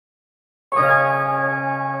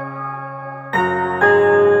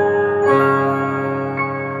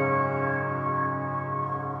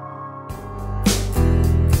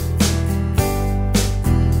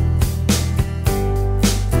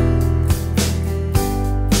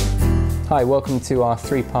Hi, welcome to our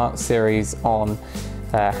three-part series on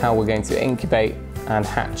how we're going to incubate and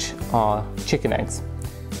hatch our chicken eggs.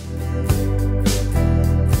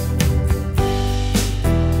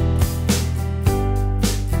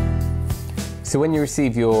 So when you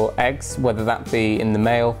receive your eggs, whether that be in the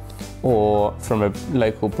mail or from a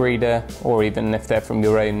local breeder, or even if they're from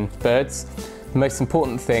your own birds, the most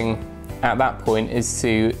important thing at that point is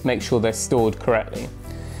to make sure they're stored correctly.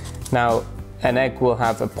 Now, an egg will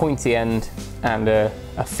have a pointy end and a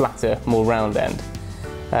flatter, more round end.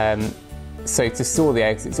 So to store the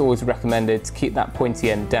eggs, it's always recommended to keep that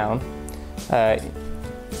pointy end down.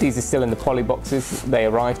 These are still in the poly boxes they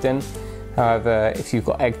arrived in. However, if you've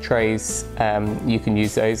got egg trays, you can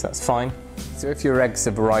use those, that's fine. So if your eggs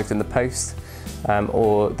have arrived in the post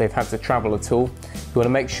or they've had to travel at all, you want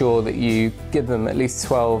to make sure that you give them at least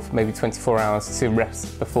 12, maybe 24 hours to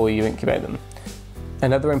rest before you incubate them.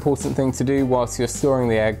 Another important thing to do whilst you're storing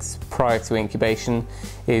the eggs prior to incubation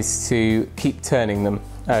is to keep turning them,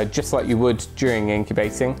 just like you would during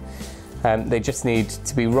incubating. They just need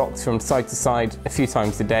to be rocked from side to side a few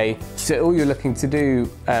times a day. So all you're looking to do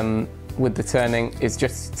with the turning is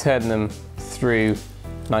just turn them through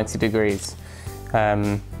 90 degrees.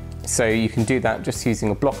 So you can do that just using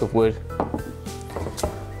a block of wood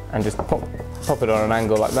and just pop it on an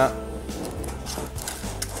angle like that.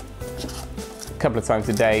 A couple of times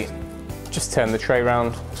a day, just turn the tray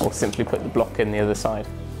round or simply put the block in the other side.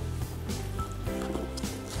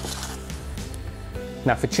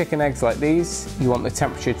 Now for chicken eggs like these, you want the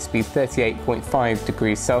temperature to be 38.5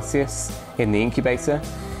 degrees Celsius in the incubator,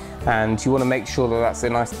 and you want to make sure that that's a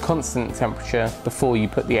nice constant temperature before you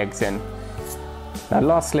put the eggs in. Now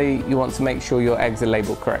lastly, you want to make sure your eggs are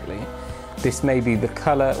labelled correctly. This may be the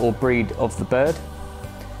colour or breed of the bird,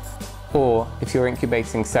 or if you're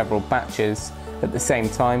incubating several batches at the same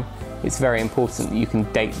time, it's very important that you can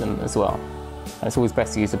date them as well. And it's always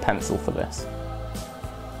best to use a pencil for this.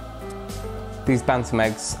 These bantam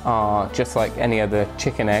eggs are just like any other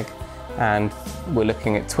chicken egg, and we're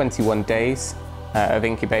looking at 21 days of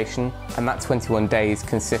incubation, and that 21 days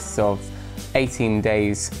consists of 18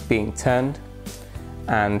 days being turned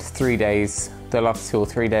and 3 days, the last 2 or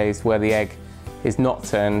 3 days, where the egg is not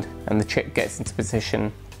turned and the chick gets into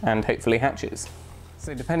position and hopefully hatches.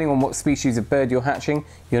 So depending on what species of bird you're hatching,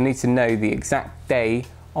 you'll need to know the exact day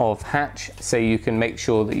of hatch so you can make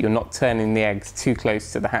sure that you're not turning the eggs too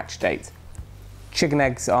close to the hatch date. Chicken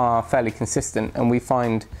eggs are fairly consistent, and we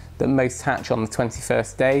find that most hatch on the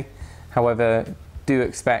 21st day. However, do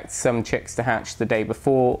expect some chicks to hatch the day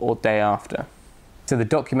before or day after. So the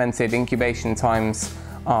documented incubation times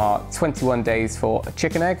are 21 days for a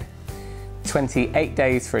chicken egg, 28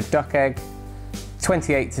 days for a duck egg,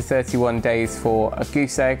 28 to 31 days for a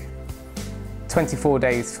goose egg, 24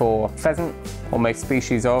 days for pheasant, or most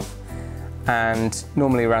species of, and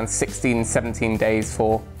normally around 16-17 days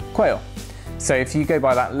for quail. So if you go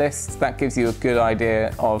by that list, that gives you a good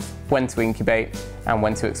idea of when to incubate and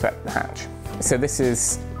when to expect the hatch. So this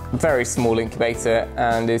is a very small incubator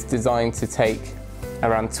and is designed to take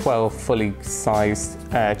around 12 fully sized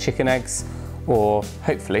chicken eggs, or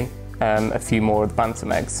hopefully a few more of the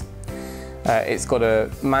bantam eggs. It's got a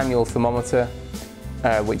manual thermometer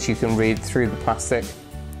which you can read through the plastic,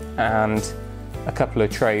 and a couple of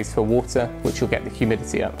trays for water which will get the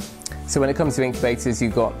humidity up. So when it comes to incubators,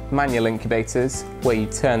 you've got manual incubators where you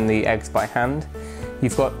turn the eggs by hand.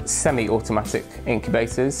 You've got semi-automatic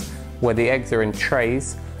incubators where the eggs are in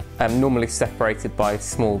trays, normally separated by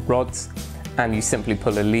small rods, and you simply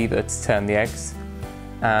pull a lever to turn the eggs.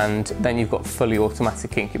 And then you've got fully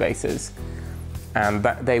automatic incubators, and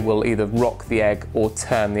they will either rock the egg or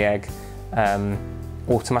turn the egg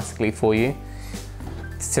automatically for you.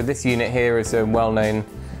 So this unit here is a well-known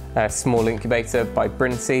small incubator by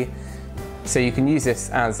Brinsea. So you can use this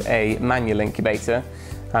as a manual incubator,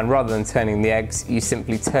 and rather than turning the eggs, you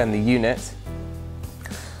simply turn the unit,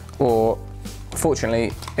 or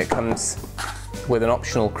fortunately it comes with an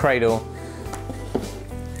optional cradle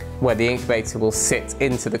where the incubator will sit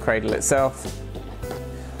into the cradle itself,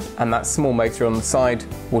 and that small motor on the side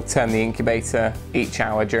will turn the incubator each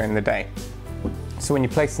hour during the day. So when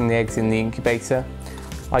you're placing the eggs in the incubator,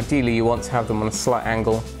 ideally you want to have them on a slight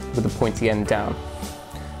angle with the pointy end down.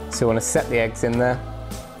 So you want to set the eggs in there,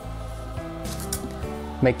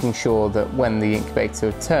 making sure that when the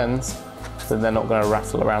incubator turns, that they're not going to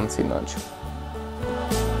rattle around too much.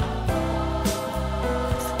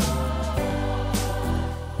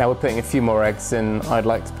 Now we're putting a few more eggs in. I'd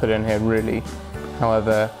like to put in here really.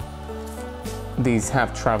 However, these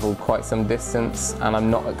have travelled quite some distance, and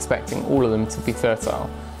I'm not expecting all of them to be fertile,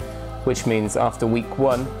 which means after week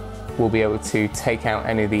 1 we'll be able to take out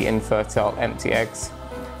any of the infertile empty eggs,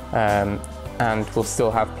 and we'll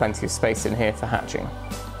still have plenty of space in here for hatching.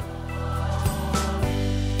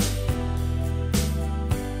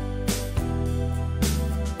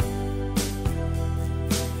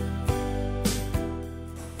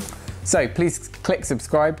 So please click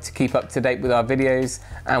subscribe to keep up to date with our videos,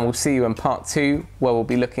 and we'll see you in part 2, where we'll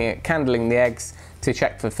be looking at candling the eggs to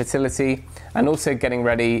check for fertility and also getting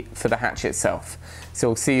ready for the hatch itself. So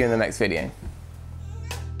we'll see you in the next video.